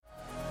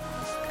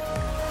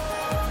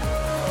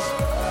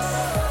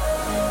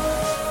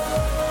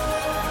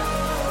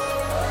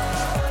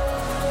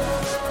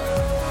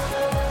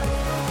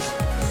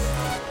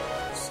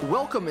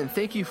Welcome and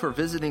thank you for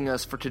visiting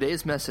us for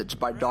today's message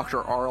by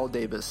Dr. R.L.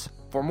 Davis.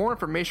 For more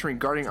information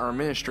regarding our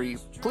ministry,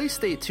 please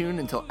stay tuned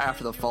until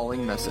after the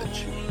following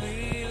message.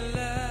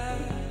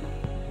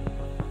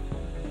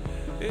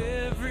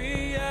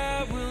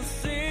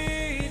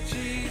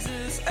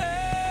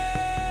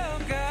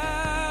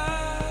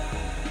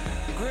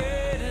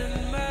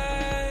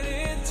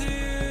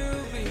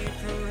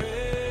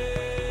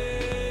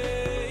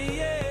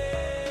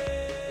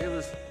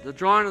 The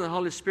drawing of the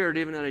Holy Spirit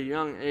even at a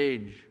young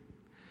age.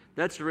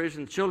 That's the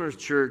reason children's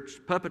church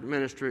puppet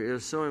ministry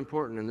is so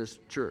important in this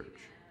church.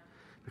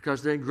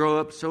 Because they grow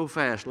up so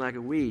fast like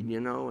a weed,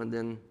 and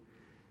then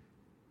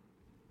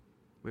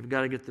we've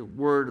got to get the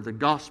word of the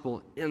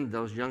gospel in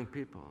those young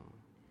people.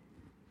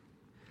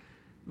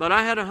 But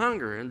I had a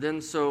hunger, and then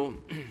so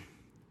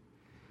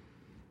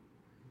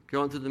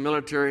going through the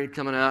military,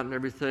 coming out and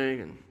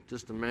everything, and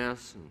just a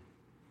mess.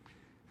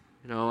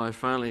 And, I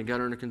finally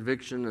got under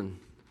conviction and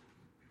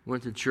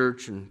went to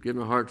church and gave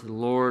my heart to the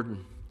Lord.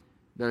 And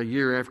about a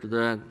year after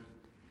that,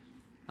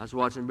 I was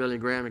watching Billy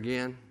Graham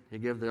again. He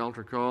gave the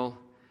altar call,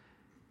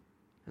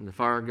 and the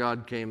fire of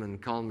God came and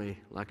called me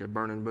like a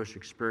burning bush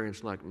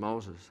experience like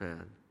Moses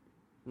had.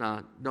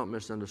 Now, don't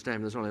misunderstand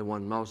me. There's only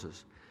one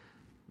Moses.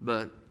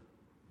 But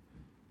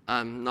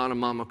I'm not a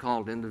mama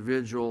called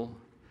individual.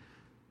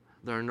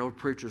 There are no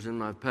preachers in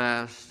my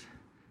past.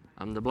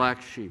 I'm the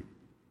black sheep,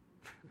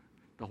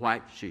 the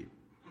white sheep.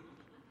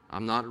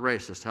 I'm not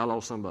racist.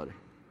 Hello, somebody.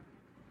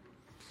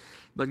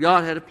 But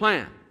God had a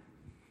plan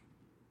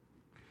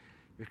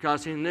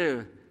because He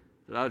knew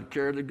that I would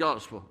carry the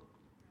gospel.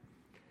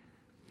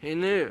 He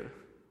knew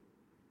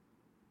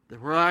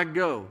that where I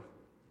go,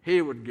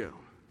 He would go.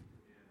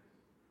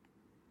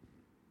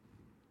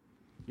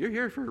 You're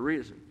here for a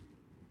reason.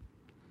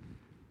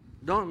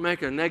 Don't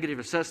make a negative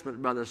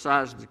assessment by the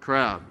size of the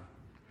crowd.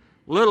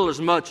 Little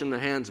is much in the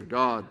hands of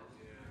God.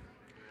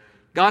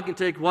 God can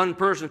take one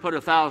person and put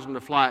 1,000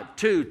 to flight,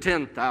 2,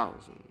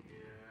 10,000.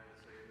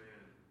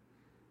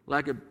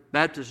 Like a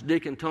Baptist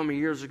deacon told me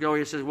years ago,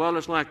 he says, well,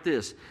 it's like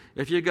this.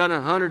 If you got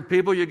 100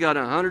 people, you got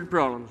 100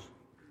 problems.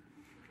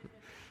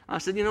 I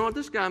said, you know what?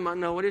 This guy might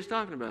know what he's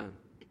talking about.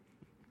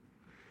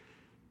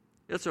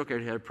 It's okay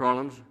to have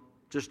problems.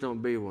 Just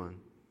don't be one.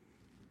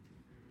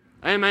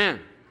 Amen.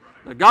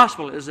 The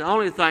gospel is the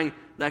only thing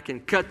that can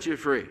cut you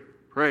free.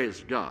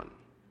 Praise God.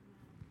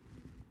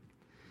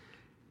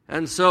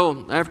 And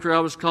so, after I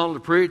was called to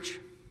preach,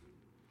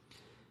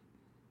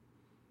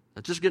 I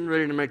was just getting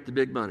ready to make the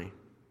big money.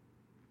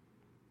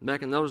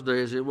 Back in those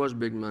days, it was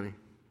big money.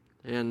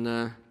 And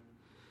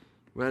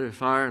we had a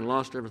fire and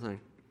lost everything.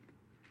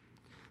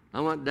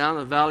 I went down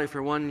the valley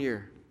for 1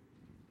 year.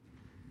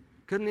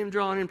 Couldn't even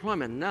draw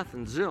unemployment,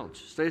 nothing, zilch.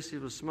 Stacy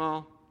was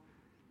small.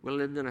 We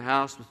lived in a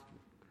house with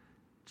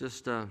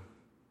just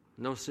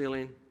no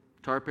ceiling,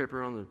 tar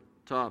paper on the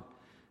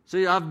top.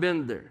 See, I've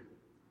been there.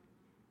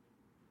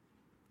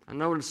 I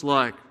know what it's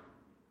like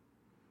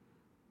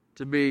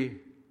to be,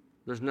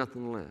 there's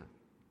nothing left.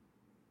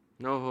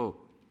 No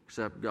hope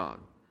except God.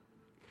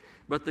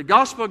 But the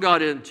gospel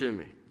got into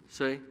me,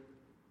 see?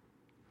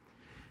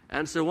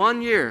 And so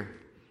 1 year,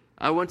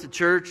 I went to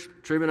church.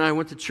 Treva and I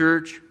went to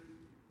church.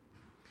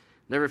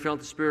 Never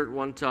felt the Spirit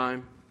one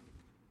time.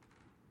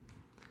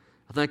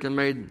 I think I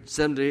made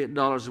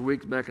 $78 a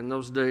week back in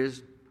those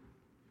days.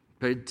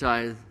 Paid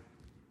tithe.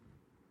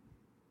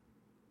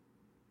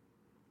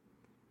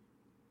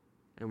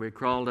 And we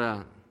crawled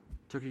out.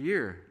 Took a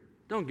year.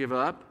 Don't give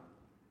up.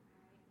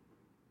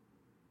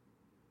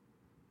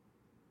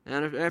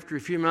 And after a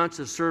few months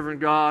of serving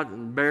God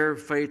and bare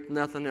faith,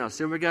 nothing else.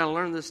 See, we got to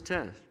learn this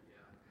test.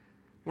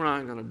 We're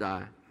not going to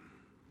die.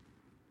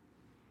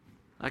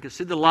 I could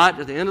see the light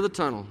at the end of the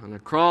tunnel, and I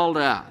crawled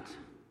out.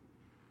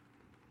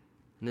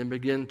 And then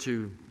began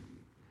to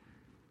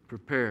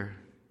prepare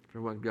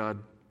for what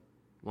God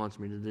wants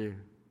me to do.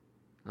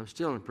 I'm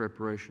still in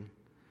preparation,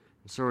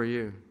 and so are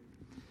you.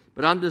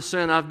 But I'm just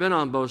saying I've been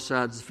on both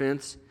sides of the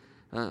fence.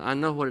 I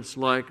know what it's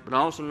like, but I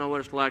also know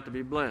what it's like to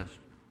be blessed.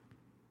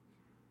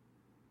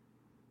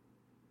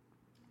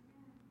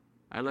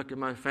 I look at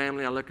my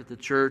family, I look at the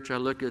church, I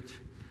look at,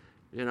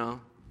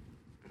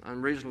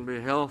 I'm reasonably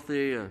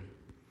healthy,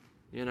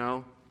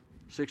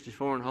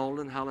 64 and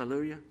holding,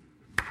 hallelujah.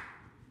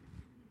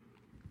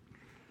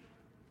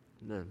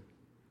 The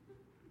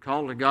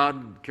call to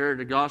God, carried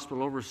the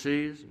gospel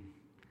overseas.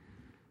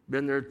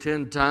 Been there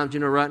 10 times.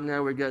 Right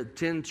now we've got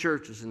 10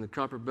 churches in the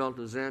Copper Belt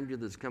of Zambia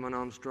that's coming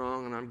on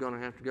strong, and I'm going to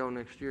have to go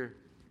next year.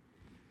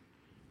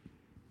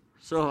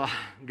 So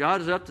God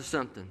is up to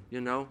something,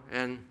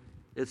 and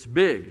it's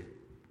big.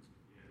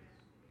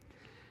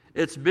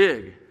 It's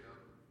big.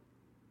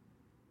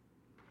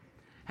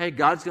 Hey,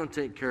 God's going to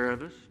take care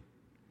of us.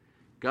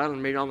 God will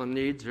meet all the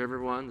needs of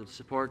everyone that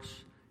supports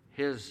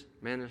His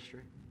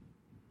ministry.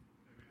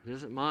 It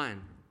isn't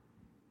mine.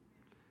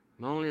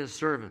 I'm only a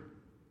servant.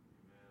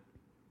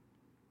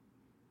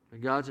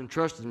 But God's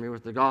entrusted me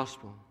with the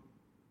gospel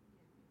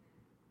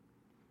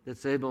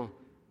that's able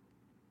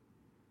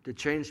to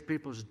change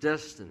people's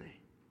destiny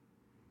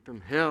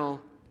from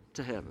hell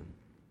to heaven,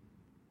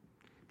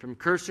 from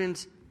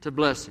cursings to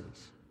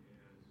blessings.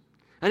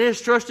 And He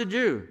has trusted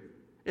you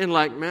in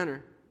like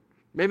manner.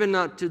 Maybe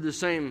not to the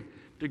same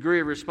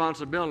degree of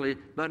responsibility,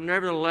 but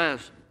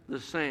nevertheless the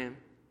same.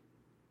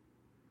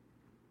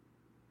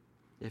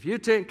 If you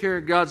take care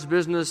of God's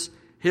business,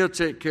 He'll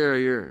take care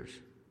of yours.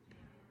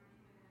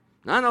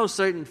 Now, I know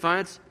Satan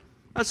fights.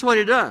 That's what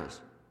he does.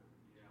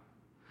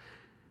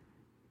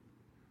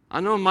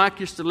 I know Mike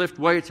used to lift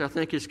weights. I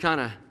think he's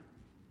kind of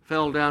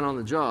fell down on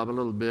the job a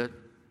little bit.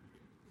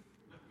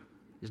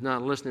 He's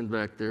not listening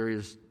back there.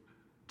 He's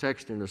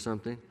texting or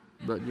something.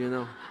 But, you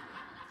know.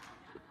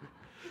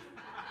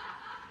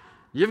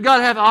 You've got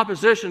to have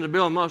opposition to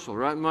build muscle,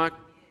 right, Mike?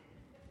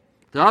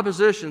 The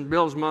opposition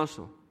builds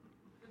muscle.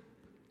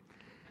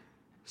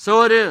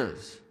 So it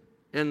is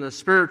in the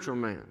spiritual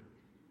man.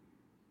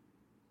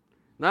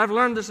 Now, I've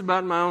learned this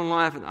about my own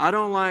life, and I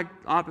don't like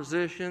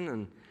opposition,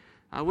 and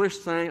I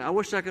wish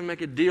I could make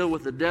a deal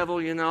with the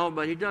devil, you know,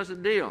 but he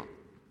doesn't deal.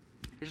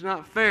 He's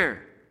not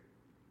fair.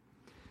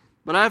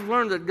 But I've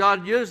learned that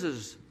God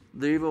uses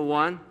the evil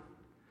one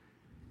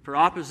for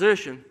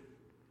opposition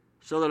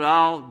so that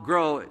I'll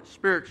grow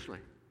spiritually.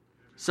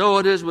 So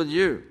it is with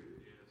you.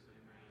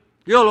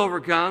 You'll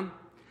overcome.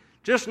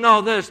 Just know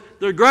this,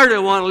 the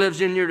greater one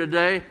lives in you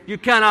today. You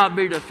cannot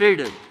be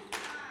defeated.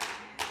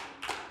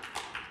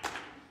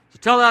 So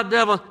tell that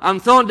devil, I'm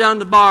throwing down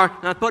the bar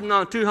and I'm putting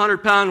on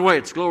 200-pound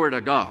weights. Glory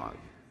to God.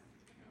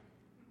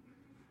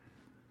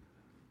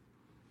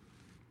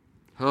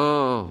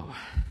 Oh.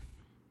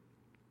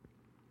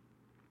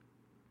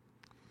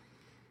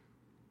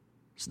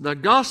 It's the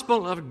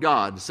gospel of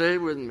God. Say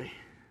it with me.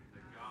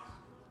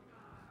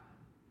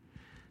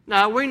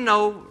 Now, we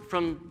know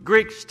from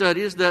Greek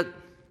studies that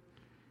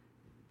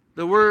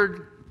the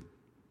word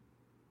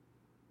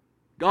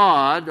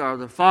God or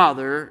the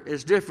Father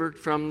is different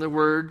from the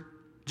word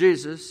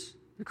Jesus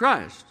the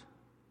Christ.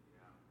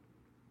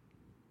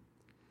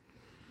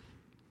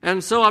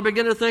 And so I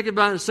begin to think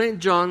about St.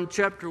 John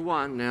chapter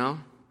 1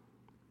 now.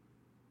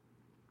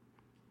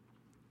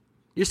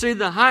 You see,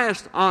 the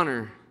highest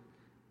honor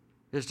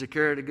is to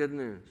carry the good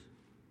news.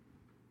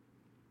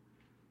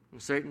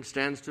 And Satan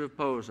stands to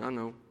oppose, I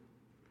know.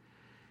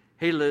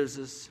 He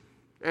loses.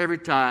 Every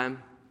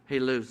time he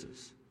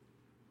loses.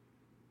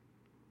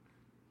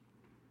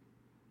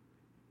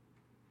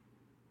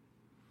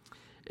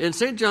 In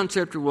St. John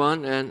chapter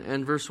 1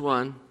 and verse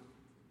 1,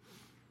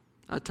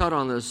 I taught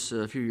on this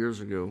a few years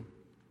ago.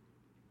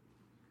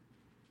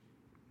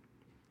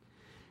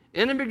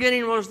 In the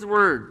beginning was the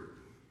Word.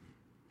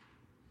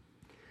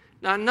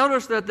 Now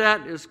notice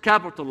that is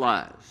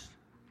capitalized.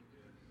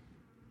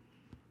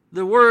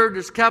 The Word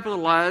is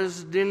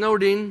capitalized,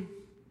 denoting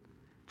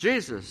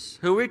Jesus,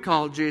 who we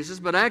call Jesus,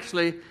 but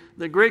actually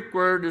the Greek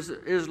word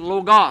is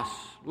logos.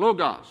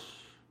 Logos.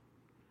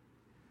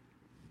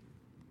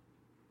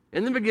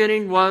 In the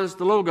beginning was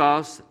the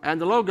Logos,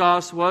 and the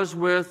Logos was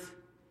with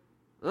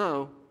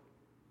God,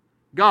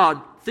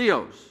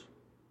 Theos.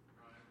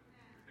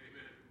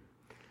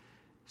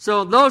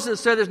 So those that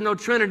say there's no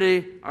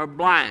Trinity are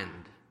blind.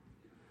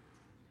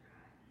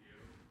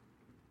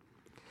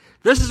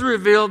 This is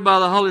revealed by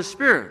the Holy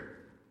Spirit.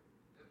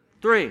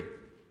 3.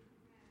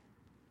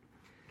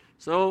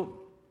 So,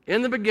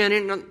 in the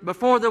beginning,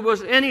 before there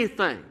was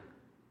anything,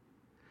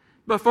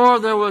 before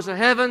there was a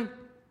heaven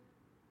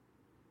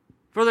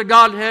for the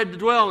Godhead to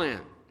dwell in,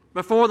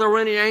 before there were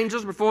any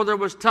angels, before there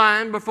was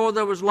time, before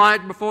there was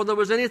light, before there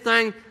was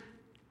anything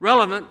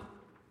relevant,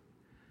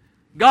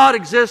 God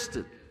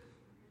existed.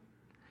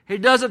 He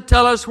doesn't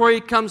tell us where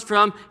He comes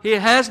from. He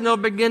has no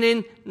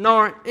beginning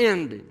nor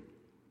ending.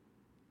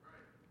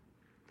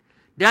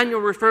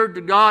 Daniel referred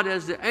to God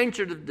as the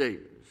Ancient of Days.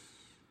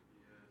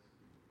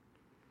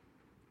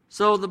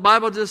 So the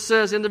Bible just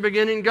says, in the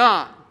beginning,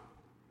 God.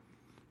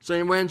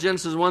 Same way in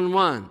Genesis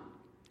 1:1.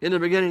 In the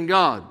beginning,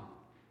 God.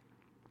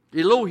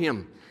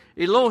 Elohim.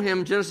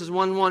 Elohim, Genesis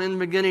 1:1, in the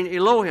beginning,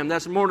 Elohim.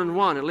 That's more than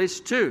one, at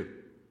least two.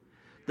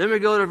 Then we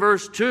go to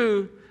verse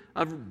 2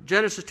 of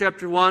Genesis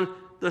chapter 1.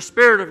 The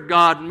Spirit of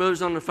God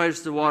moves on the face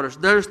of the waters.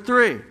 There's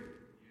 3.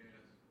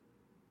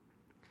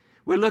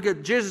 We look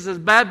at Jesus'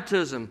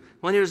 baptism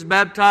when He was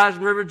baptized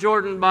in the River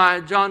Jordan by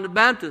John the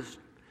Baptist.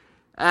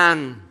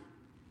 And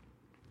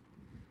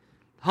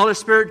the Holy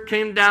Spirit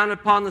came down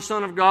upon the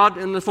Son of God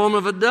in the form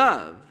of a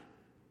dove.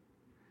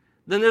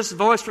 Then this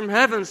voice from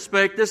heaven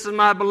spake, "This is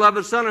my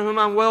beloved Son, in whom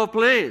I'm well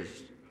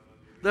pleased."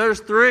 There's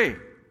 3.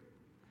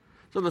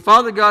 So the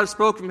Father God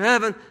spoke from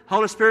heaven.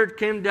 Holy Spirit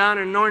came down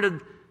and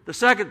anointed the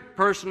second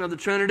person of the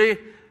Trinity,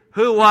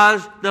 who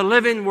was the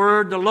living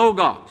Word, the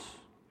Logos.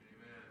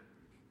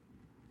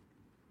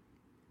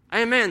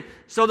 Amen.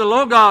 So the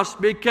Logos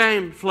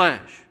became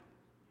flesh.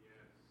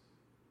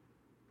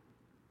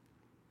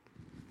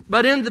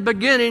 But in the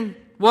beginning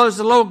was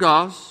the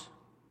Logos,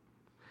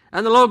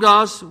 and the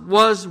Logos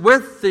was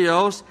with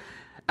Theos,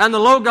 and the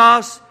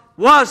Logos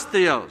was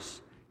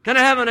Theos. Can I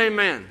have an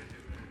amen?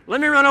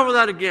 Let me run over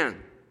that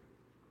again.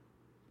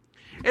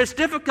 It's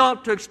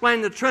difficult to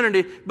explain the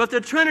Trinity, but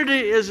the Trinity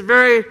is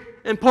very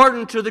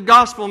important to the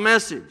gospel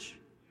message.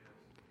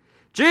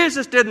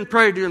 Jesus didn't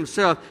pray to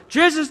himself.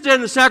 Jesus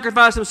didn't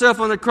sacrifice himself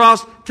on the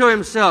cross to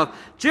himself.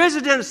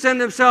 Jesus didn't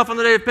send himself on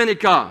the day of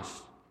Pentecost.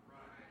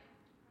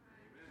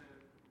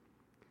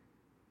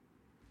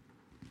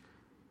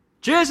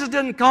 Jesus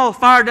didn't call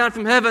fire down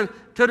from heaven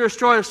to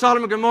destroy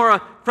Sodom and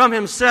Gomorrah from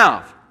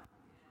himself.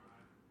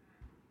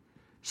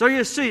 So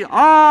you see,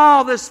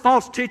 all this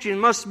false teaching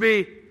must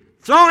be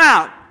thrown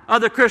out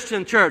of the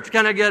Christian church.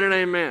 Can I get an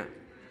amen?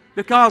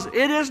 Because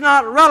it is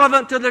not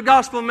relevant to the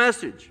gospel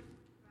message.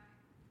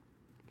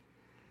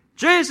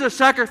 Jesus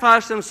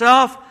sacrificed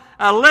himself,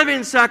 a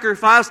living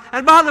sacrifice.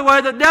 And by the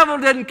way, the devil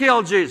didn't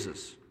kill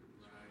Jesus.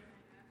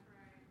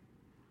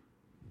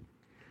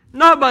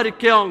 Nobody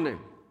killed him.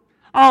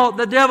 Oh,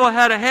 the devil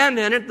had a hand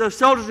in it. The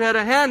soldiers had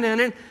a hand in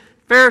it.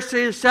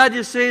 Pharisees,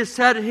 Sadducees,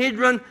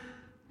 Sanhedrin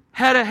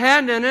had a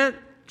hand in it.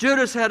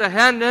 Judas had a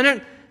hand in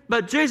it.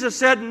 But Jesus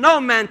said,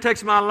 no man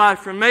takes my life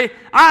from me.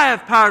 I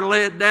have power to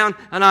lay it down,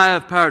 and I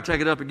have power to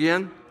take it up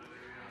again.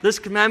 This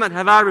commandment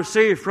have I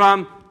received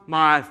from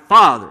my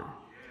Father.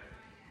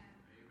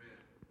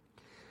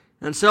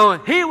 And so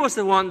he was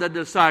the one that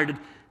decided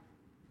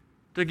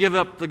to give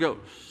up the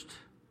ghost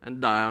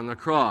and die on the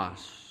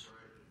cross.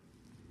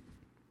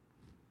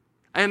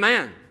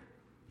 Amen.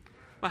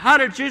 But how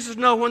did Jesus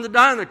know when to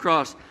die on the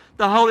cross?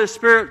 The Holy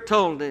Spirit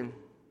told him.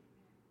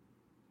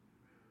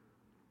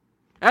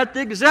 At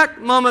the exact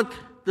moment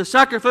the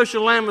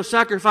sacrificial lamb was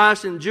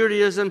sacrificed in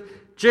Judaism,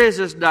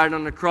 Jesus died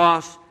on the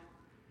cross,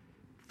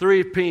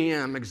 3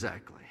 p.m.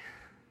 exactly.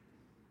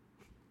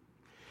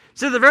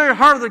 See, the very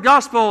heart of the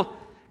gospel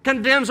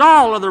condemns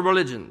all other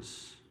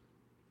religions.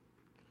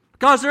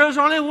 Because there is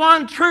only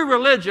one true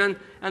religion,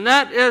 and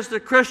that is the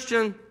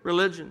Christian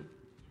religion.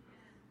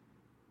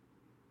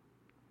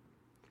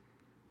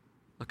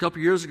 A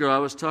couple years ago, I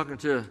was talking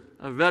to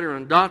a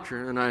veteran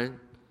doctor, and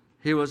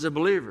he was a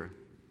believer.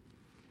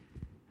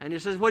 And he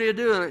says, what do you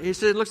do? And he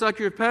said, it looks like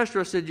you're a pastor.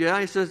 I said,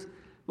 yeah. He says,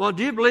 well,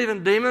 do you believe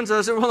in demons?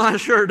 I said, well, I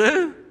sure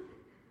do.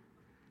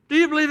 Do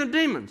you believe in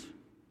demons?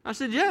 I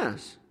said,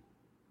 yes.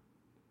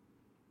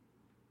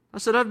 I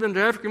said, I've been to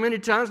Africa many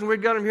times, and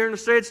we've got them here in the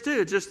States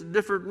too, just a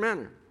different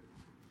manner.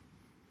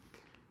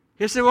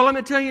 He said, well, let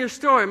me tell you a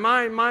story.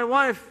 My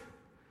wife,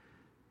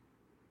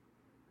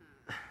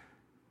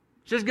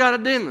 she's got a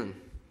demon.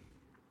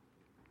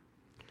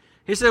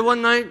 He said,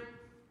 one night,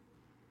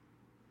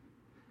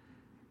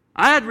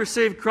 I had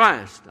received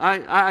Christ.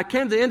 I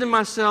came to the end of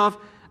myself.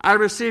 I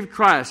received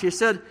Christ. He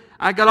said,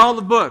 I got all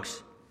the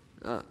books.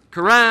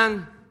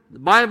 Quran, the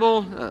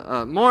Bible,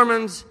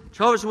 Mormons,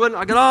 Jehovah's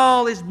Witnesses. I got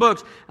all these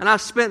books. And I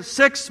spent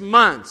 6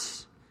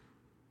 months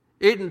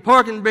eating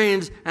pork and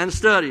beans and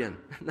studying.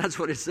 That's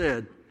what he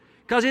said.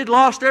 Because he'd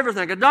lost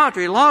everything. A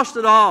doctor, he lost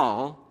it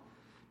all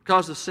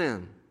because of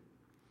sin.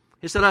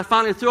 He said, I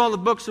finally threw all the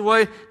books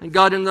away and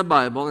got in the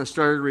Bible and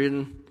started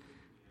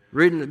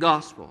reading the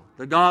gospel.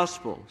 The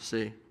gospel,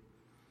 see.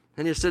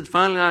 And he said,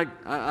 finally,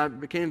 I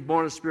became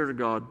born of the Spirit of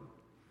God.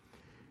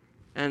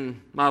 And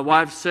my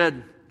wife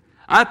said,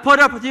 I put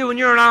up with you when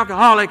you're an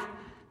alcoholic,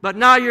 but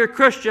now you're a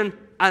Christian,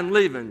 I'm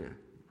leaving you.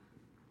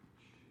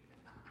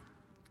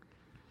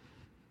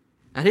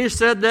 And he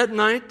said that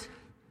night,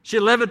 she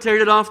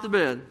levitated off the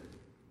bed.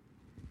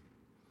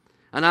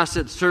 And I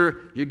said,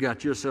 sir, you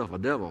got yourself a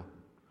devil.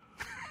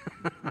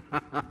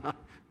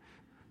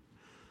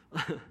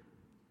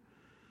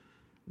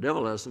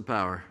 Devil has some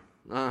power.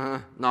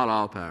 Not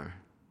all power.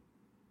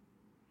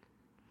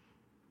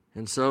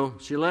 And so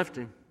she left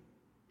him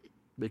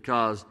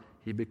because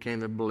he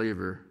became a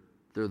believer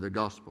through the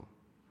gospel.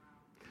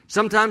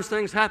 Sometimes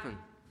things happen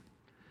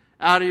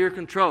out of your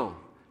control.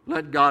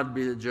 Let God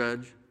be the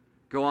judge.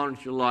 Go on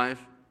with your life.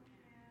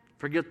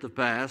 Forget the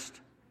past.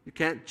 You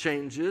can't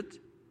change it.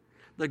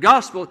 The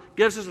gospel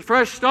gives us a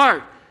fresh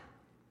start.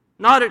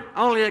 Not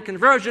only at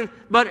conversion,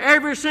 but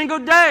every single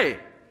day.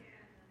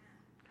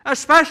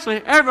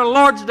 Especially every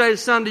Lord's Day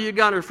Sunday, you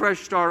got a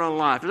fresh start on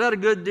life. Is that a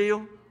good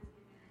deal?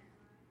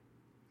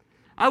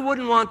 I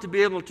wouldn't want to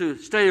be able to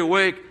stay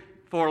awake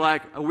for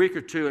like a week or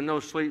two and no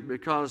sleep,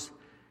 because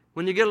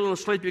when you get a little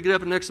sleep, you get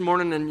up the next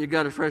morning and you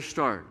got a fresh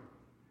start.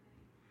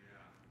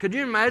 Could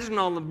you imagine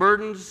all the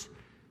burdens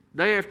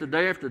day after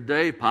day after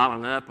day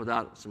piling up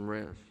without some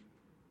rest?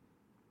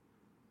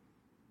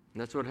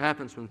 And that's what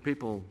happens when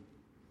people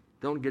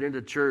don't get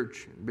into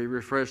church and be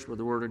refreshed with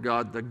the Word of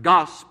God. The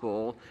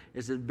gospel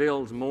is it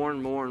builds more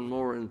and more and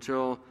more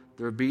until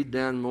they're beat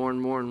down more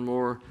and more and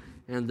more,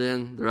 and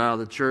then they're out of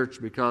the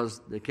church because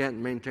they can't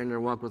maintain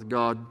their walk with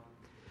God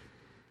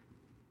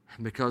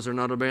because they're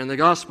not obeying the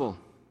gospel.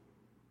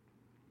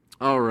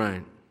 All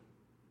right.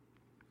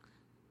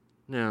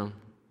 Now,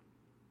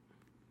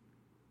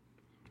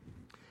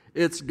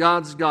 it's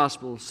God's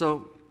gospel.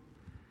 So,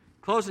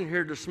 closing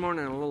here this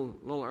morning a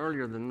little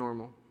earlier than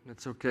normal.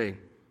 It's okay.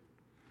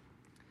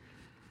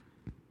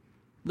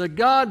 The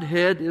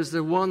Godhead is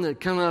the one that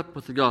came up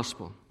with the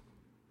gospel.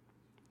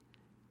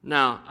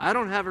 Now, I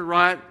don't have a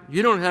right,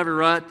 you don't have a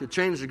right to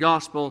change the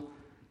gospel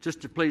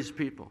just to please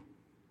people.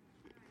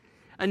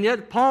 And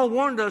yet, Paul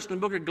warned us in the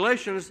book of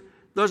Galatians,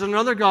 there's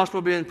another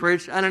gospel being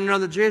preached and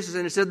another Jesus.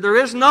 And he said, there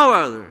is no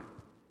other.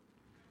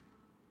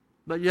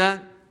 But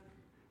yet,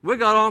 we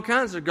got all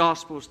kinds of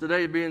gospels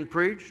today being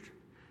preached.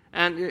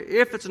 And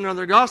if it's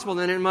another gospel,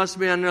 then it must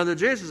be another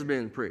Jesus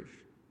being preached.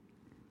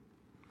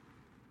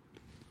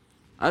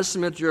 I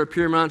submit to your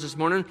pure minds this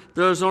morning,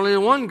 there's only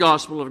one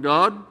gospel of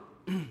God.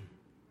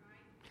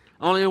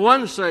 Only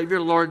one Savior,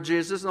 Lord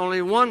Jesus.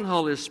 Only one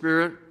Holy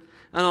Spirit.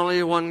 And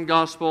only one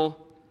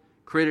gospel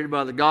created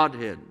by the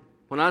Godhead.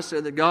 When I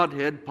say the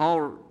Godhead,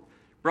 Paul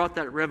brought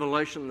that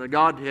revelation of the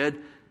Godhead,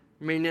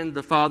 meaning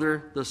the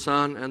Father, the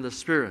Son, and the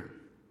Spirit.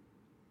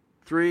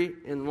 3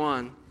 in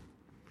 1.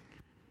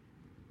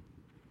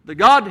 The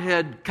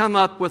Godhead come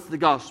up with the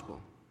gospel.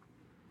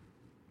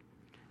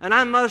 And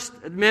I must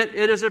admit,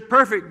 it is a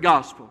perfect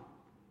gospel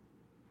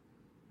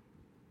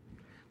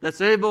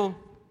that's able,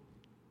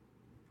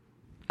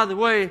 by the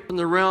way, from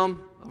the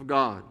realm of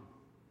God.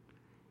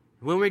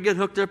 When we get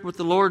hooked up with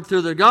the Lord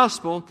through the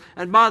gospel,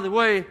 and by the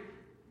way,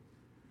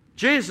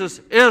 Jesus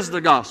is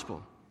the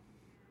gospel.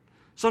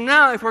 So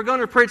now, if we're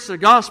going to preach the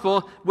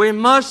gospel, we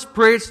must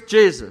preach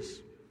Jesus.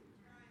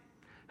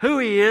 Who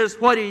He is,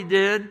 what He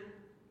did,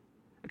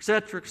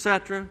 etc.,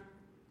 etc.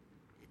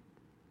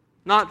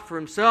 Not for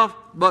Himself,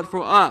 but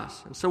for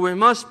us. And so we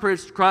must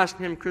preach Christ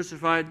and Him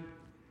crucified,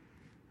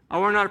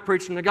 or we're not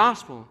preaching the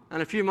gospel.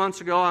 And a few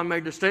months ago I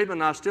made the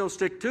statement, and I still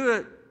stick to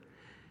it.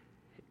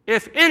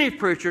 If any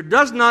preacher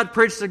does not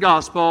preach the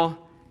gospel,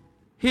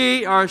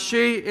 he or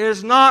she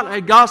is not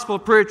a gospel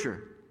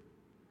preacher.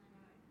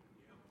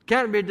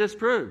 Can't be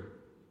disproved.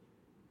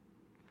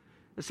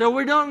 And so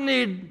we don't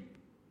need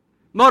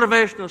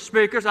motivational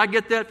speakers. I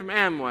get that from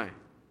Amway.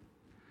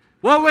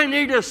 What we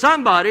need is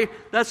somebody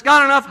that's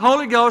got enough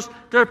Holy Ghost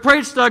to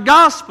preach the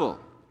gospel.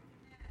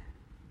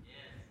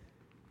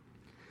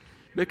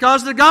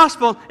 Because the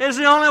gospel is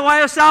the only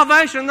way of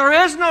salvation.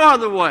 There is no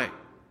other way.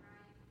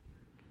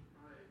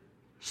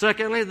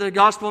 Secondly, the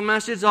gospel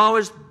message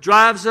always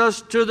drives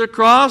us to the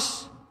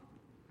cross,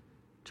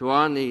 to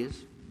our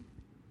knees.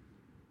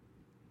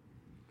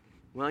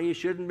 Well, you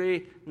shouldn't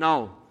be.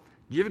 No.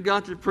 You've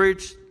got to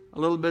preach a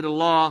little bit of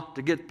law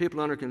to get people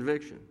under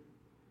conviction.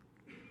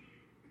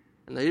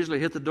 And they usually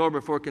hit the door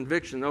before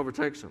conviction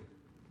overtakes them.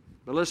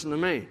 But listen to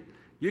me.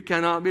 You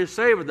cannot be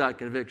saved without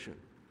conviction.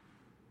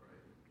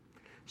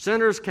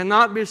 Sinners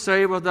cannot be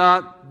saved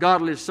without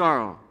godly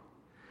sorrow.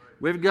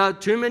 We've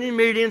got too many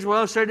meetings.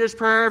 Well, say this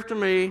prayer after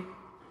me.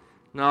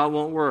 No, it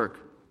won't work.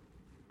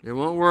 It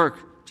won't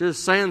work.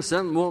 Just saying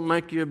something won't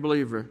make you a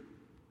believer.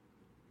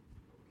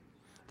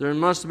 There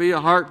must be a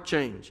heart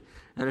change.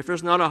 And if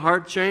there's not a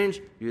heart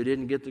change, you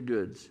didn't get the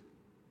goods.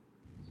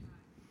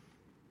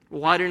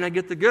 Why didn't I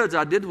get the goods?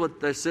 I did what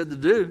they said to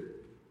do.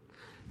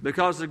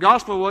 Because the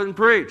gospel wasn't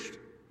preached.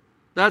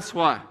 That's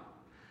why.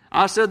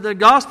 I said the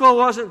gospel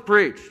wasn't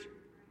preached.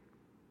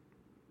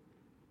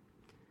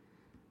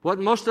 What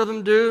most of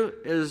them do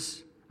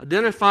is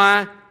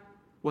identify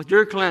with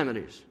your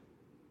calamities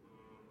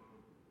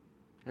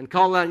and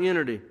call that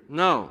unity.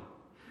 No.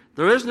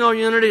 There is no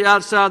unity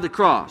outside the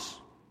cross.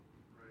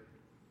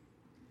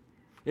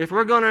 If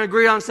we're going to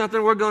agree on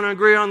something, we're going to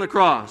agree on the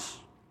cross.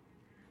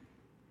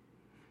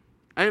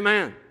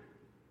 Amen.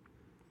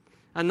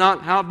 And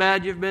not how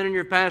bad you've been in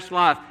your past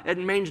life. It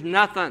means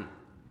nothing.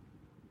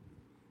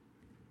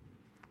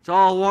 It's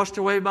all washed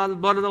away by the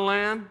blood of the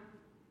Lamb.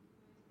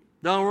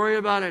 Don't worry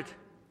about it.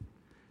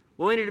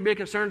 What we need to be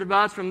concerned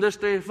about from this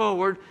day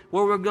forward,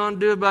 what we're going to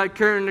do about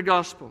carrying the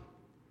gospel.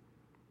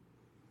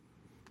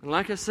 And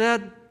like I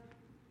said,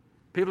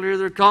 people are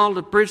either called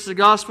to preach the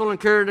gospel and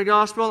carry the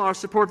gospel or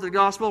support the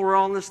gospel. We're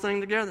all in this thing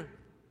together.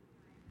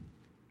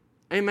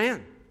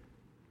 Amen.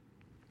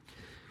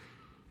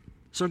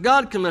 So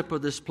God came up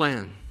with this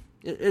plan.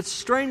 It's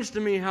strange to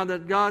me how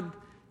that God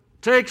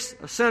takes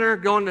a sinner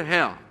going to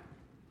hell,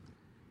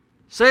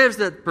 saves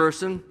that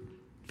person,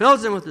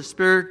 fills him with the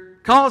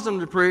Spirit, calls him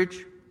to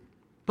preach,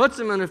 puts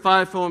him in a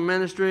fivefold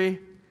ministry,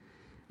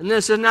 and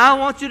then says, now I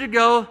want you to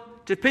go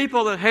to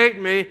people that hate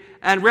me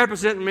and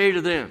represent me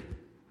to them.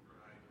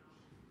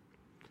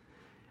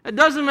 It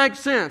doesn't make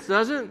sense,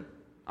 does it?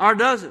 Or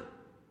does it?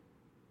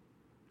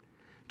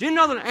 Do you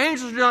know that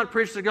angels do not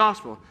preach the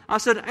gospel? I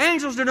said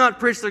angels do not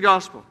preach the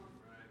gospel.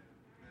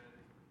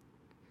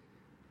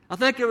 I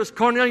think it was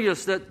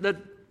Cornelius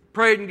that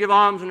prayed and gave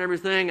alms and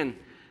everything,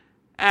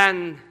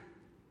 and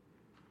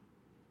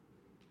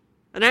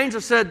an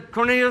angel said,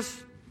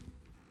 Cornelius,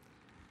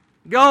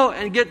 go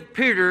and get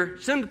Peter,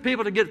 send the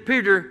people to get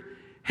Peter.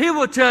 He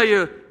will tell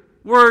you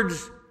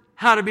words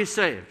how to be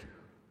saved.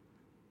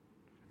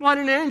 Why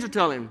didn't the angel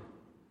tell him?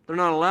 They're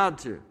not allowed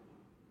to.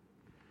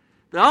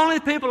 The only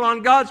people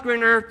on God's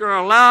green earth that are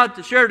allowed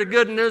to share the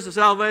good news of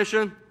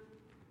salvation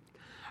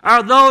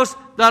are those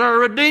that are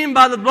redeemed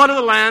by the blood of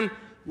the Lamb,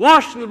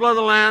 washed in the blood of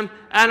the Lamb,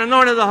 and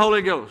anointed of the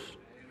Holy Ghost.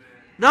 Amen.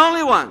 The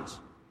only ones.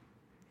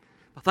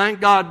 But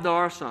thank God there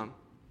are some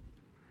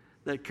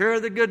that carry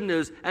the good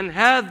news and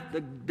have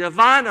the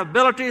divine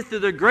ability through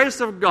the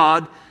grace of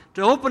God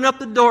to open up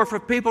the door for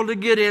people to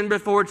get in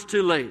before it's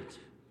too late.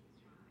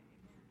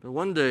 But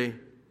one day,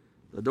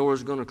 the door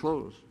is going to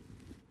close.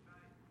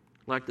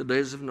 Like the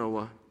days of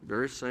Noah,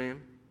 very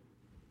same.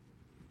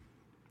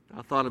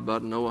 I thought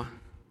about Noah.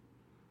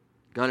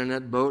 Got in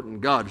that boat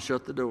and God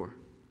shut the door.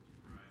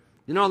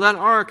 You know, that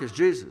ark is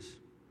Jesus.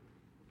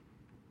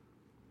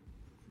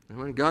 And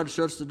when God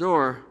shuts the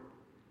door,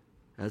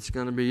 that's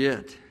going to be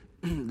it.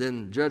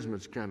 Then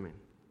judgment's coming.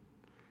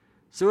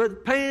 So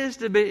it pays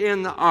to be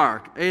in the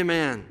ark.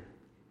 Amen.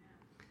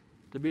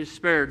 To be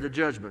spared the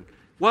judgment.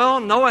 Well,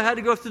 Noah had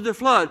to go through the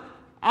flood.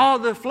 All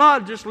the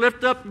flood just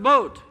lifted up the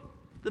boat.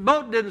 The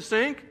boat didn't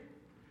sink.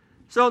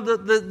 So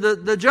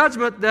the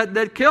judgment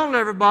that killed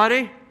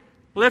everybody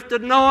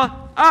lifted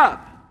Noah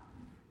up.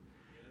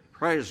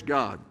 Praise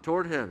God,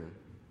 toward heaven.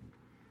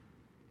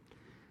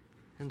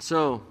 And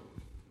so,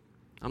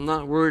 I'm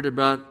not worried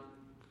about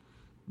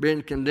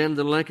being condemned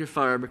to the lake of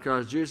fire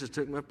because Jesus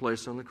took my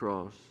place on the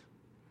cross.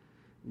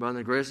 By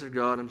the grace of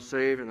God, I'm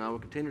saved, and I will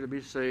continue to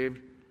be saved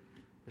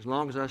as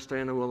long as I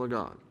stay in the will of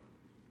God.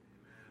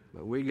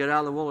 But we get out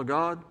of the will of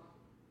God,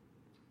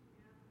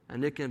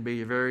 and it can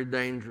be very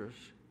dangerous,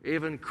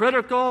 even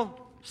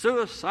critical,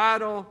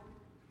 suicidal,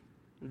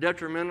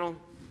 detrimental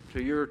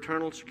to your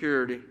eternal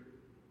security.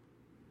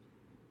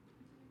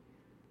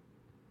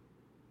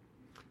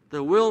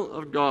 The will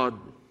of God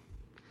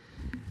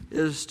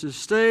is to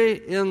stay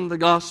in the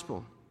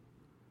gospel,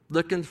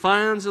 the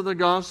confines of the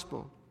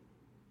gospel.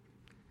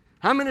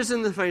 How many is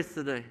in the faith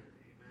today?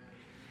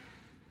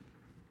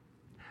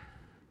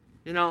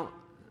 You know,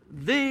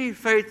 the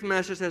faith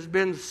message has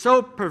been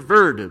so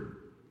perverted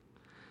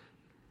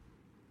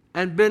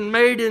and been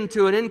made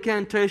into an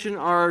incantation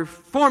or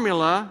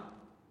formula.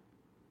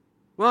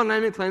 Well,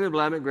 name it, claim it,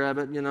 blab it, grab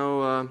it,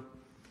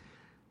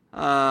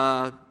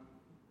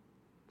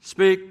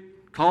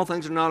 speak, call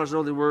things are not as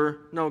though they were.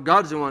 No,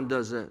 God's the one who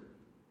does that.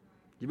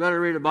 You better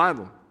read the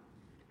Bible.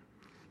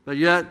 But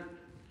yet,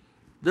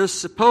 this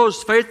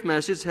supposed faith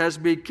message has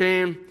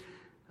become,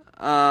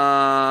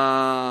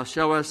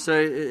 shall I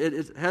say,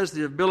 it has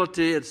the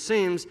ability, it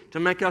seems, to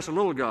make us a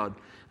little God.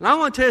 And I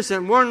want to tell you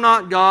something, we're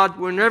not God,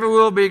 we never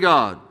will be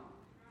God.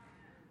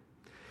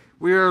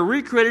 We are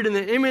recreated in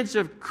the image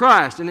of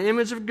Christ, in the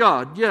image of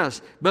God,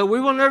 yes, but we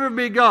will never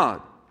be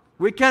God.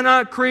 We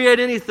cannot create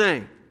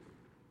anything.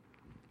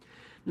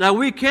 Now,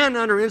 we can,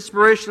 under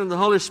inspiration of the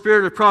Holy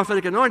Spirit of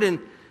prophetic anointing,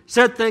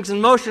 set things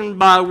in motion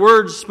by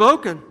words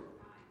spoken.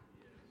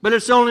 But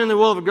it's only in the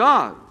will of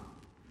God.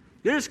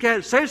 You just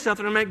can't say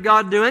something and make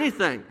God do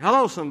anything.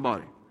 Hello,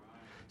 somebody.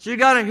 So you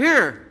got to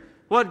hear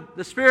what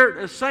the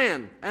Spirit is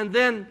saying. And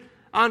then,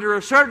 under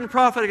a certain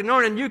prophetic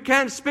anointing, you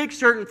can speak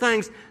certain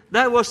things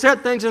that will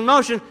set things in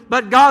motion,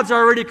 but God's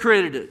already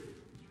created it.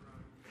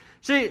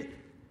 See,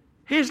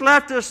 He's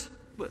left us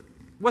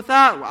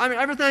without,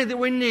 everything that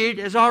we need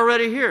is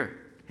already here.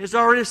 He's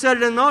already set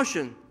it in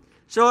motion.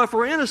 So if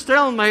we're in a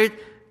stalemate,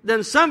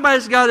 then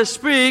somebody's got to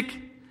speak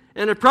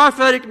in a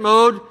prophetic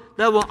mode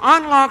that will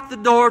unlock the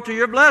door to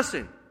your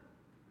blessing.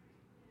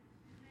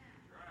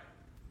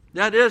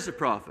 That is a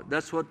prophet.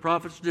 That's what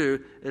prophets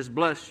do, is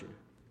bless you.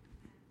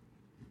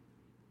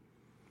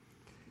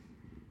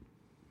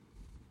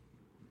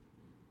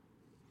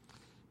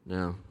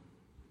 Now,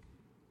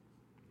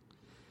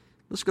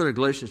 let's go to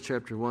Galatians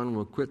chapter 1.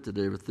 We'll quit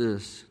today with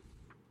this.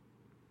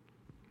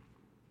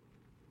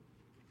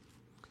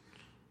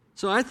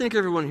 So I think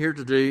everyone here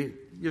today,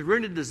 you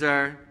really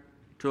desire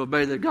to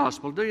obey the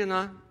gospel, do you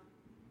not?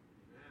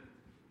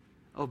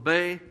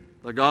 Obey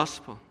the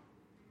gospel.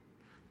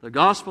 The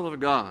gospel of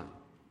God.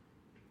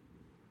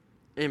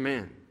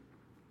 Amen.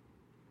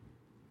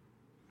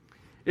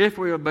 If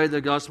we obey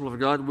the gospel of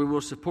God, we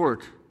will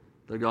support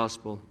the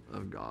gospel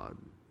of God.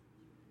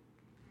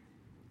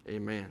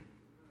 Amen.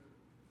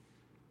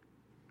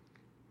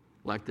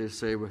 Like they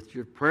say, with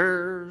your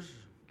prayers,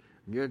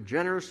 your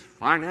generous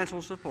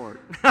financial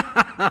support.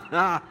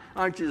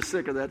 Aren't you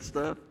sick of that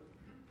stuff?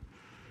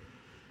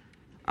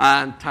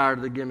 I'm tired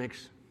of the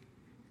gimmicks.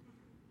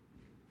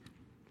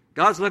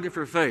 God's looking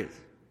for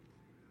faith.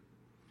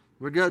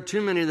 We've got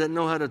too many that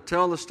know how to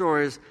tell the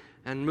stories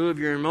and move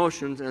your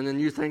emotions, and then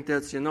you think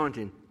that's the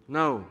anointing.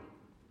 No.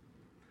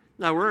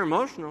 Now, we're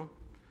emotional.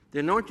 The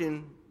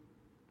anointing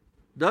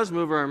does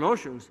move our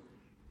emotions,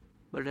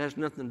 but it has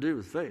nothing to do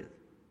with faith.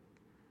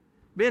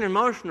 Being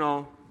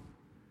emotional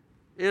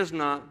is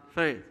not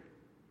faith.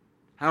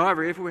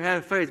 However, if we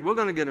have faith, we're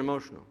going to get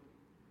emotional.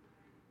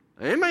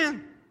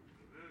 Amen.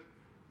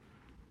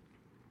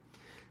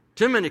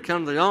 Too many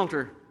come to the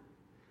altar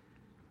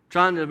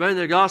trying to obey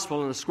the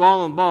gospel and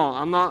squall and bawl.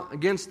 I'm not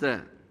against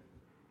that.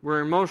 We're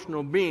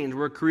emotional beings.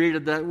 We're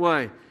created that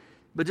way.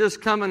 But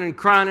just coming and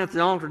crying at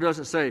the altar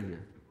doesn't save you.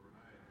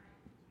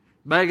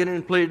 Begging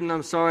and pleading,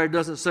 I'm sorry,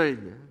 doesn't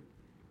save you.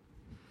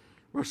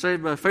 We're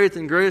saved by faith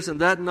and grace,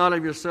 and that not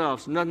of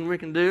yourselves. So nothing we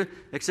can do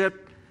except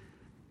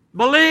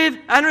believe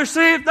and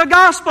receive the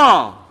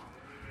gospel.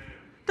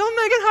 Don't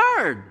make it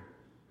hard.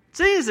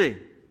 It's easy.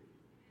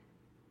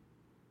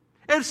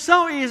 It's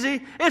so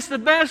easy. It's the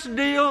best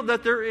deal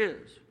that there is.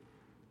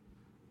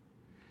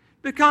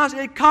 Because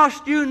it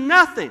costs you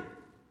nothing.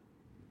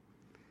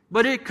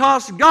 But it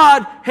costs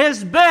God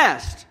His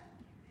best.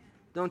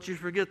 Don't you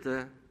forget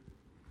that.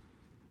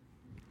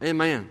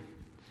 Amen.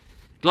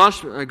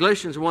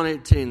 Galatians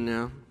 1:18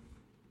 now.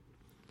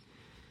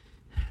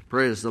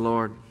 Praise the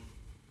Lord.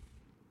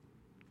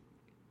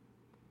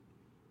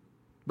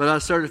 But I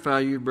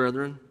certify you,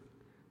 brethren,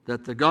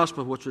 that the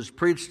gospel which was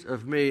preached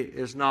of me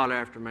is not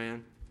after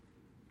man.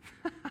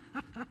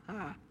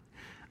 In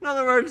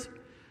other words,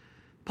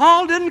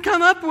 Paul didn't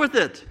come up with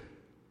it.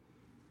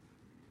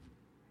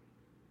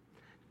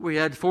 We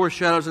had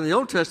foreshadows in the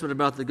Old Testament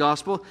about the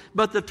gospel,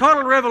 but the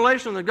total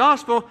revelation of the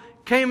gospel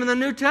came in the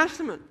New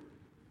Testament.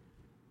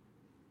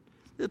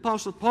 The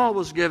Apostle Paul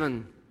was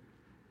given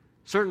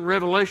certain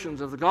revelations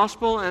of the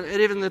gospel, and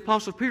even the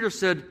Apostle Peter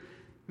said,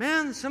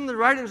 man, some of the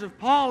writings of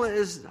Paul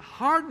is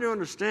hard to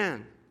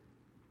understand.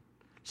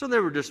 So they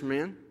were just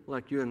men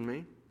like you and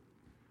me.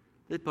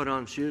 They put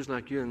on shoes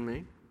like you and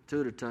me,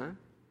 2 at a time.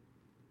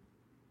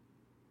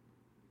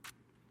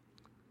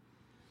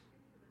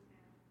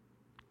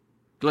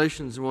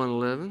 Galatians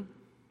 1:11.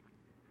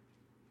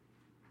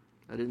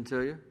 I didn't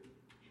tell you.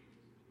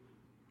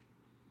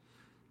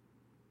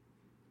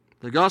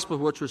 The gospel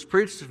which was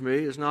preached of me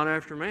is not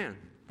after man.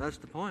 That's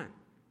the point.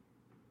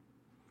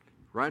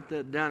 Write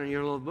that down in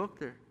your little book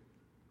there.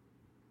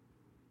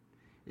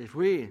 If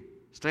we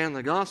stay in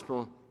the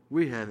gospel,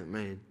 we have it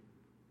made.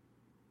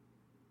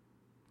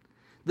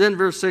 Then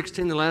verse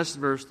 16, the last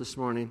verse this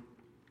morning.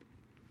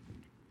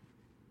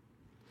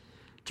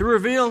 To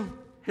reveal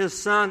his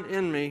Son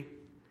in me,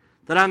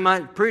 that I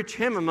might preach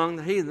him among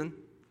the heathen.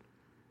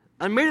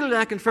 Immediately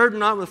I conferred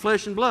not with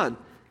flesh and blood.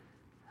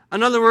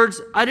 In other words,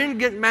 I didn't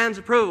get man's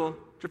approval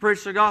to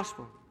preach the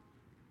gospel.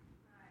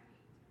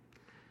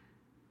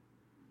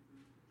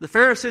 The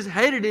Pharisees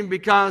hated him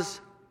because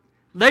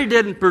they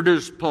didn't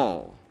produce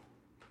Paul.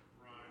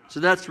 So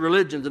that's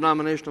religion,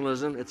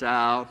 denominationalism. It's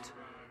out.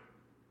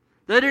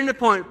 They didn't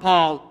appoint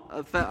Paul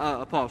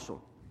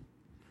apostle.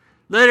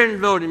 They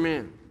didn't vote him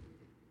in.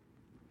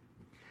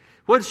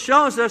 Which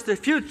shows us the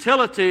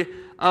futility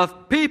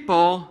of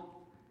people,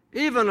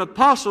 even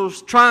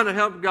apostles, trying to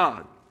help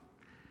God.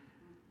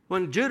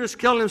 When Judas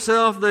killed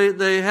himself,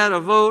 they had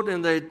a vote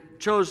and they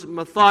chose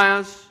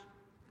Matthias. It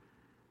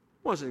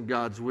wasn't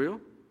God's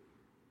will.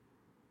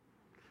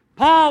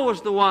 Paul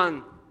was the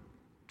one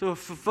to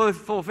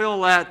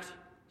fulfill that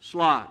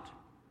slot.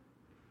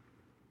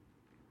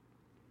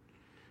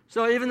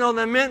 So even though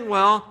they meant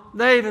well,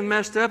 they even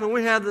messed up. And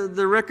we have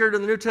the record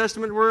in the New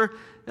Testament where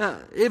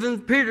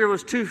even Peter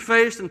was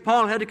two-faced and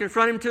Paul had to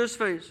confront him to his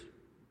face.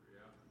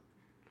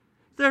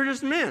 They're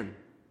just men,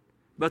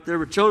 but they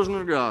were chosen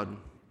of God.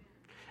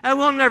 And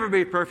we'll never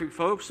be perfect,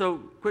 folks, so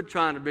quit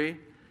trying to be.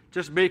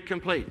 Just be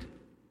complete.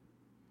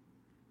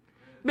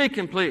 Be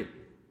complete.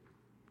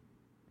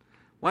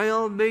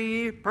 Well, be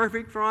ye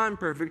perfect, for I'm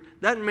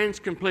perfect. That means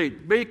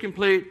complete. Be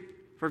complete,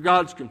 for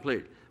God's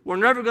complete. We're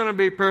never going to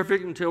be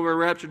perfect until we're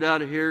raptured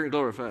out of here and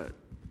glorified.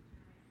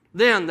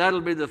 Then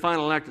that'll be the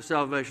final act of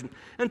salvation.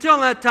 Until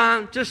that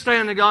time, just stay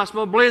in the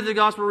gospel, believe the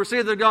gospel,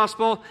 receive the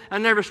gospel,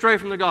 and never stray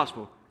from the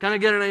gospel. Can I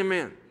get an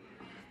amen?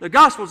 The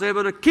gospel is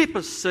able to keep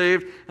us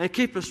saved and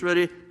keep us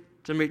ready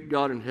to meet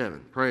God in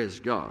heaven. Praise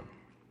God.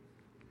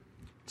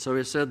 So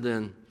he said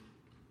then,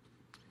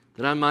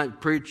 that I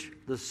might preach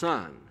the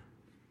Son.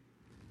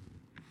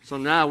 So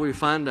now we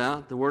find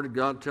out, the Word of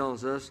God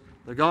tells us,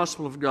 the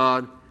gospel of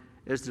God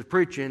is the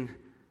preaching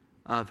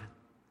of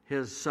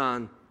His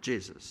Son,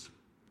 Jesus.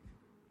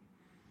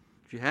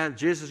 If you have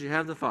Jesus, you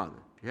have the Father.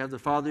 If you have the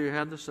Father, you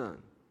have the Son.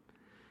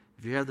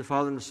 If you have the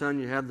Father and the Son,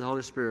 you have the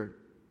Holy Spirit.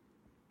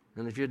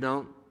 And if you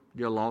don't,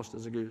 you're lost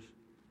as a goose.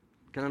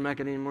 Can I make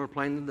it any more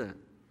plain than that?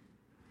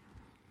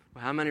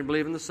 Well, how many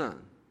believe in the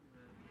Son?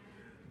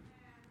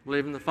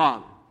 Believe in the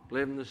Father.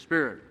 Believe in the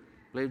Spirit.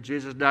 Believe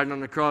Jesus died on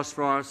the cross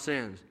for our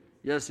sins.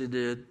 Yes, He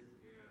did.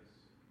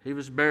 He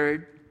was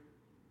buried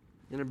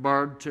in a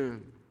barred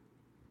tomb.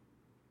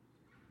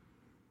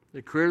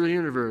 The Creator of the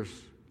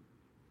universe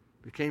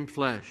became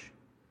flesh,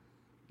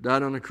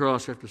 died on the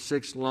cross after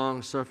 6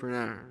 long suffering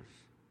hours,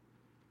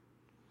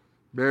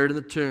 buried in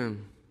the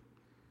tomb.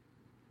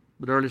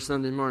 But early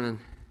Sunday morning,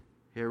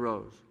 He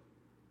arose.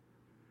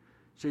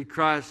 See,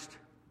 Christ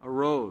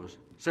arose.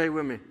 Say it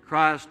with me,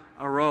 Christ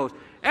arose.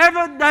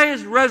 Every day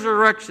is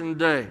resurrection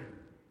day.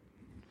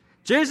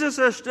 Jesus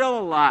is still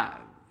alive.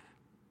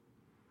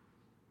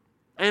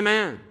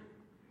 Amen.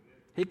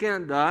 He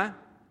can't die.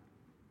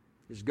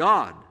 He's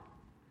God.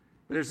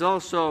 But He's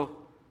also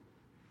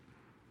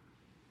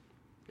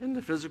in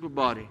the physical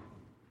body.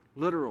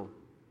 Literal.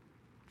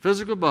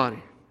 Physical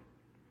body.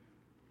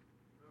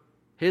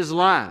 He's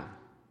alive.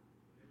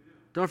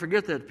 Don't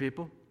forget that,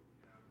 people.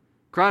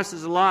 Christ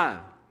is alive.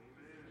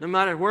 No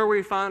matter where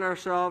we find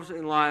ourselves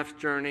in life's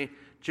journey,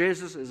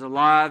 Jesus is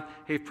alive.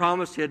 He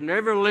promised He'd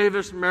never leave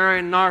us,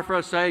 marry, nor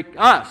forsake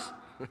us.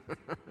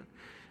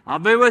 I'll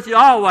be with you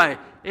always,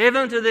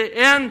 even to the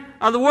end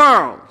of the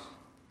world.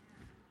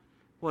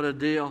 What a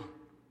deal.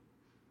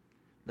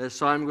 They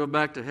saw Him go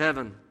back to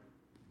heaven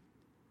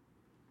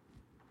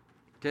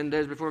 10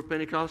 days before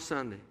Pentecost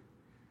Sunday.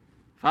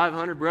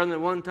 500 brethren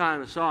at one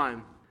time saw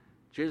Him.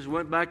 Jesus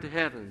went back to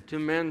heaven. 2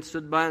 men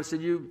stood by and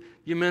said, You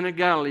men of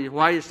Galilee,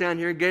 why are you standing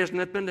here gazing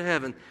up into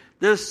heaven?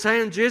 This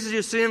same Jesus,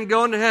 you see Him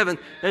go into heaven,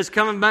 is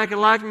coming back in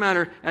like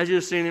manner as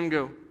you've seen Him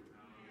go.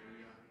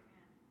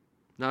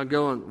 Now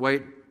go and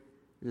wait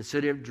in the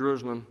city of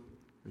Jerusalem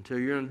until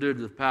you're endued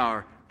with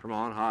power from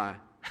on high.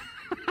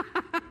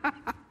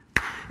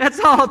 It's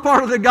all a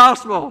part of the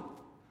gospel.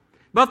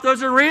 But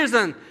there's a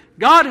reason.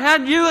 God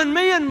had you and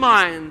me in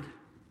mind,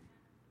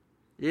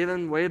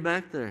 even way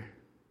back there.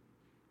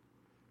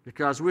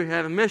 Because we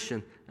have a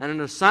mission and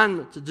an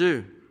assignment to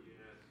do.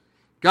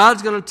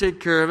 God's going to take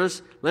care of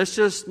us. Let's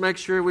just make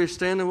sure we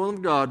stay in the will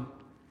of God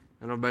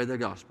and obey the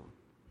gospel.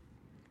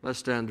 Let's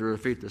stand to our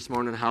feet this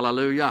morning.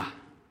 Hallelujah.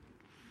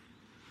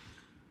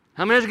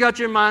 How many's got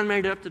your mind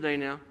made up today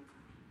now?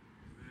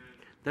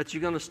 That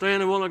you're going to stay in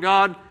the will of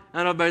God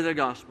and obey the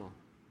gospel?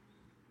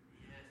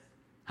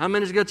 How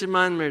many's got your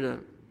mind made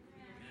up?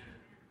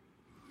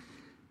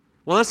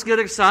 Well, let's get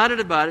excited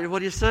about it. What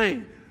do you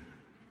say?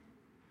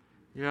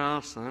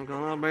 Yes, I'm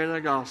going to obey the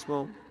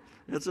gospel.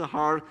 It's a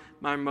hard,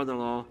 my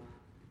mother-in-law,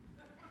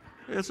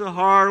 it's a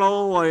hard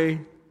old way.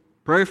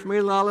 Pray for me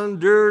that I'll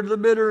endure to the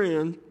bitter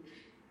end.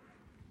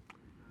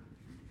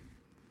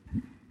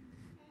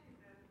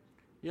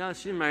 Yeah,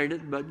 she made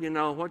it, but you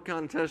know, what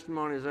kind of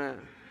testimony is that?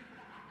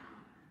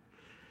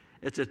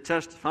 It's a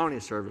testimony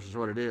service is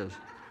what it is.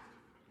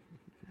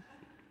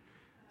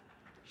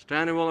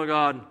 Stand in the will of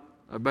God,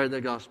 obey the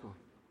gospel.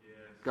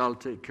 God will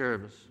take care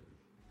of us.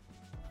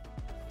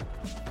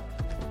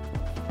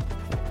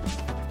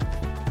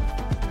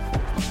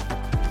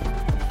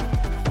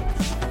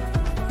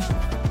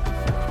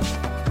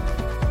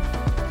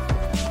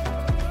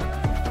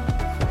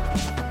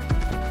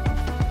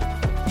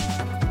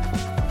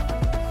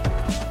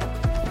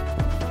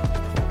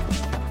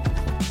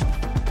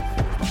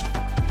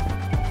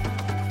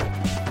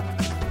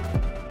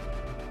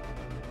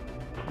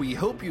 We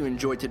hope you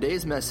enjoyed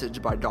today's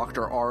message by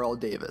Dr. R.L.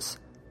 Davis,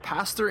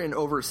 pastor and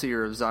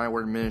overseer of Zion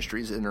Word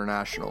Ministries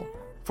International.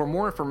 For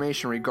more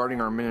information regarding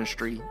our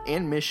ministry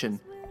and mission,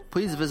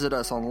 please visit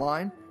us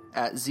online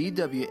at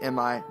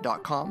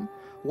zwmi.com.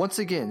 Once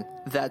again,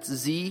 that's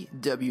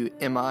zwmi.com.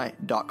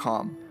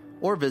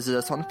 Or visit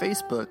us on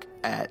Facebook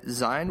at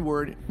Zion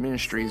Word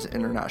Ministries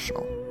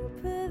International.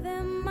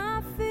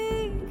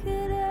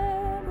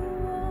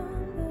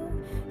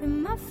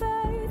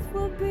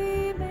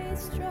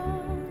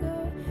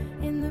 Stronger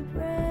in the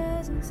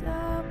presence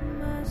of